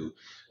now to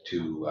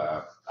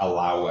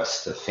allow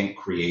us to think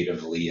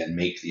creatively and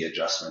make the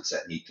adjustments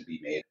that need to be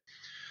made.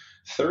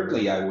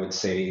 Thirdly, I would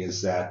say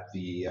is that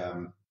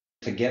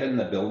to get in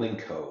the building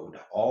code,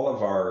 all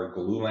of our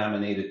glue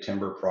laminated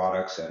timber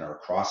products and our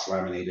cross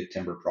laminated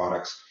timber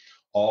products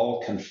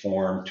all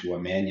conform to a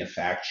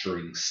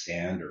manufacturing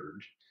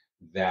standard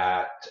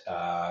that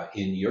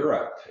in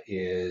Europe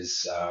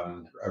is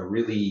a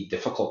really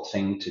difficult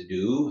thing to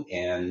do.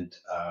 And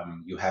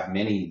you have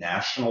many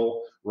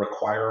national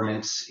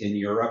requirements in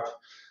Europe,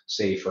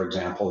 say, for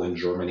example, in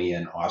Germany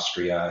and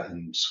Austria,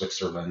 in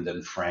Switzerland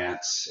and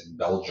France and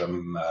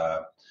Belgium,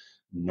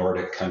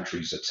 Nordic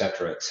countries, et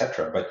cetera, et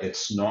cetera. But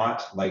it's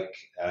not like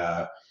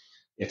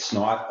it's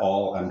not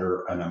all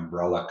under an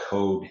umbrella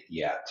code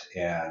yet.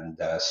 And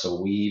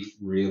so we've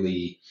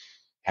really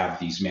have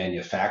these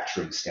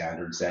manufacturing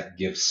standards that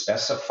give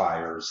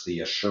specifiers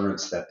the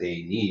assurance that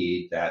they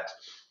need that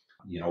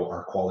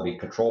our quality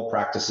control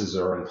practices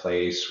are in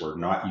place. We're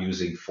not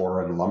using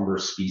foreign lumber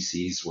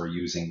species. We're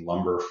using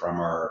lumber from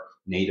our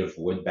native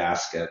wood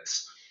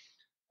baskets.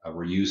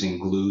 We're using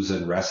glues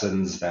and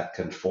resins that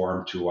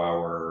conform to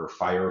our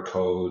fire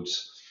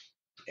codes.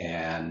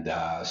 And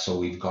so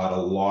we've got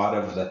a lot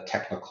of the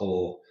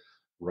technical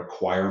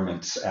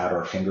requirements at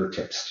our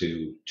fingertips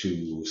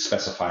to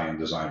specify and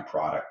design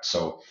products.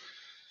 So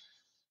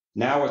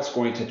now it's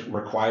going to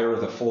require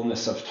the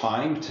fullness of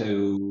time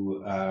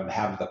to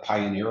have the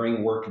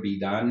pioneering work be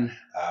done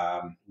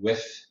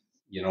with,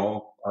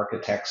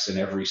 architects in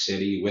every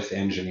city, with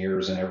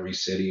engineers in every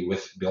city,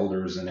 with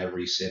builders in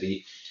every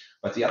city.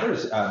 But the other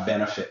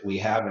benefit we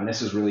have, and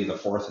this is really the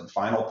fourth and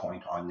final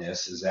point on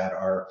this, is that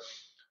our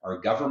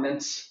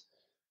governments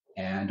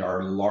and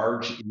our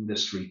large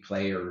industry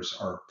players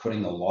are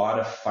putting a lot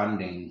of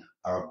funding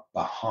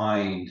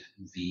behind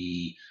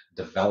the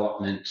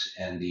development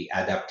and the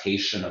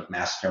adaptation of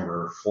mass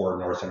timber for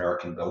North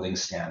American building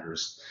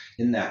standards.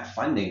 In that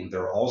funding,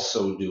 they're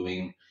also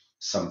doing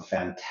some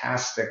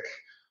fantastic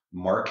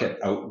market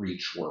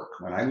outreach work.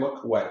 When I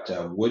look what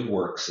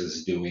Woodworks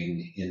is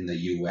doing in the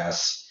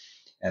US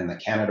and the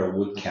Canada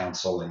Wood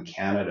Council in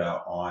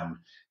Canada on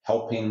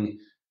helping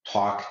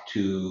talk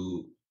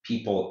to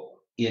people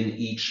in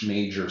each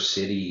major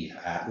city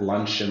at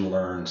lunch and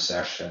learn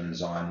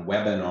sessions, on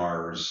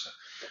webinars,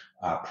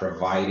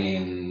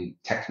 providing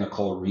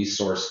technical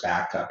resource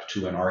backup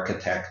to an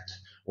architect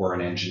or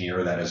an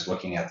engineer that is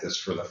looking at this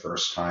for the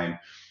first time.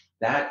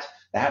 That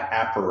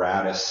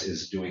apparatus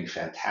is doing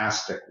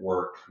fantastic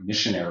work,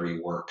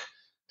 missionary work,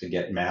 to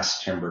get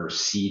mass timber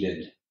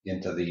seeded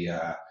into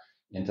the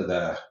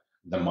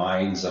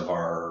minds of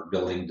our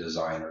building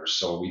designers.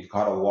 So we've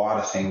got a lot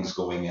of things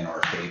going in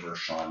our favor,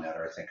 Sean, that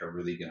I think are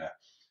really going to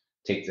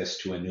take this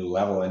to a new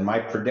level. And my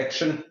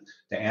prediction,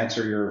 to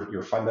answer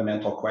your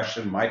fundamental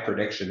question, my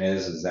prediction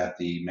is that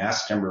the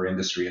mass timber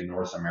industry in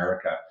North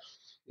America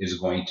is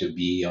going to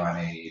be on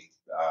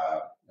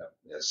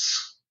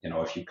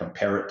if you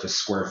compare it to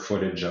square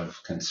footage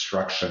of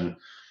construction,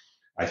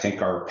 I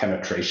think our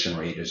penetration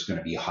rate is going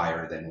to be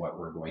higher than what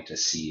we're going to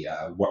see,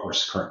 what we're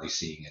currently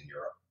seeing in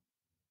Europe.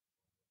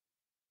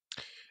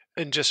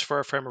 And just for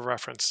a frame of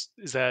reference,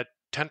 is that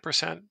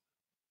 10%,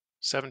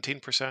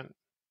 17%?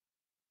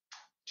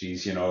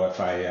 Geez, if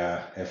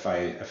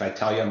I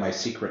tell you my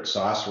secret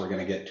sauce, we're going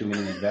to get too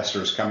many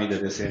investors coming to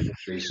this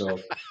industry. So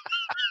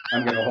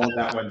I'm going to hold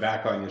that one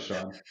back on you,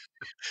 Sean.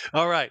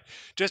 All right,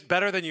 just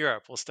better than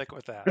Europe. We'll stick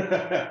with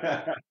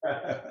that.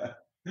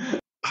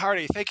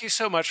 Hardy, thank you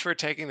so much for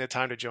taking the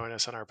time to join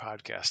us on our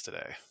podcast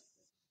today.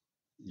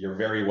 You're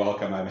very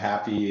welcome. I'm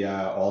happy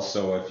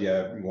also if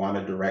you want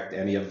to direct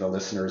any of the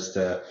listeners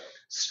to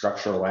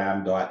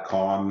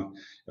structurlam.com.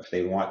 If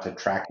they want to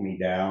track me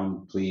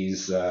down,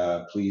 please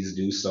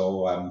do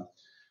so.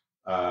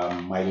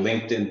 My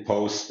LinkedIn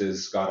post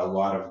has got a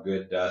lot of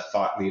good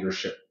thought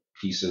leadership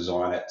pieces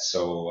on it.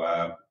 So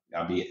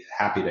I'll be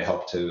happy to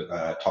help to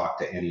talk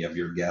to any of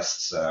your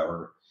guests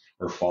or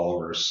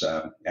followers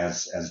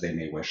as they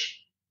may wish.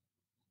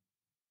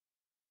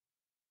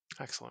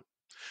 Excellent.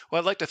 Well,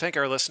 I'd like to thank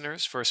our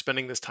listeners for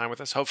spending this time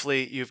with us.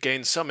 Hopefully, you've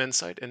gained some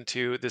insight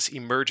into this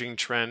emerging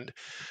trend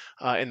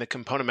in the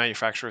component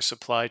manufacturer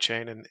supply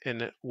chain and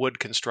in wood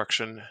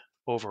construction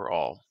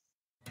overall.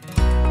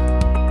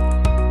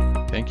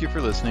 Thank you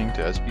for listening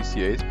to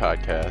SBCA's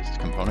podcast,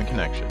 Component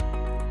Connection.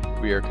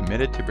 We are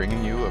committed to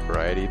bringing you a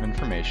variety of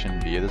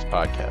information via this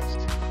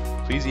podcast.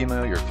 Please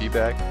email your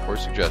feedback or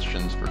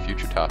suggestions for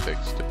future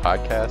topics to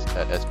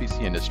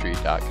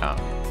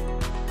podcast@sbcindustry.com.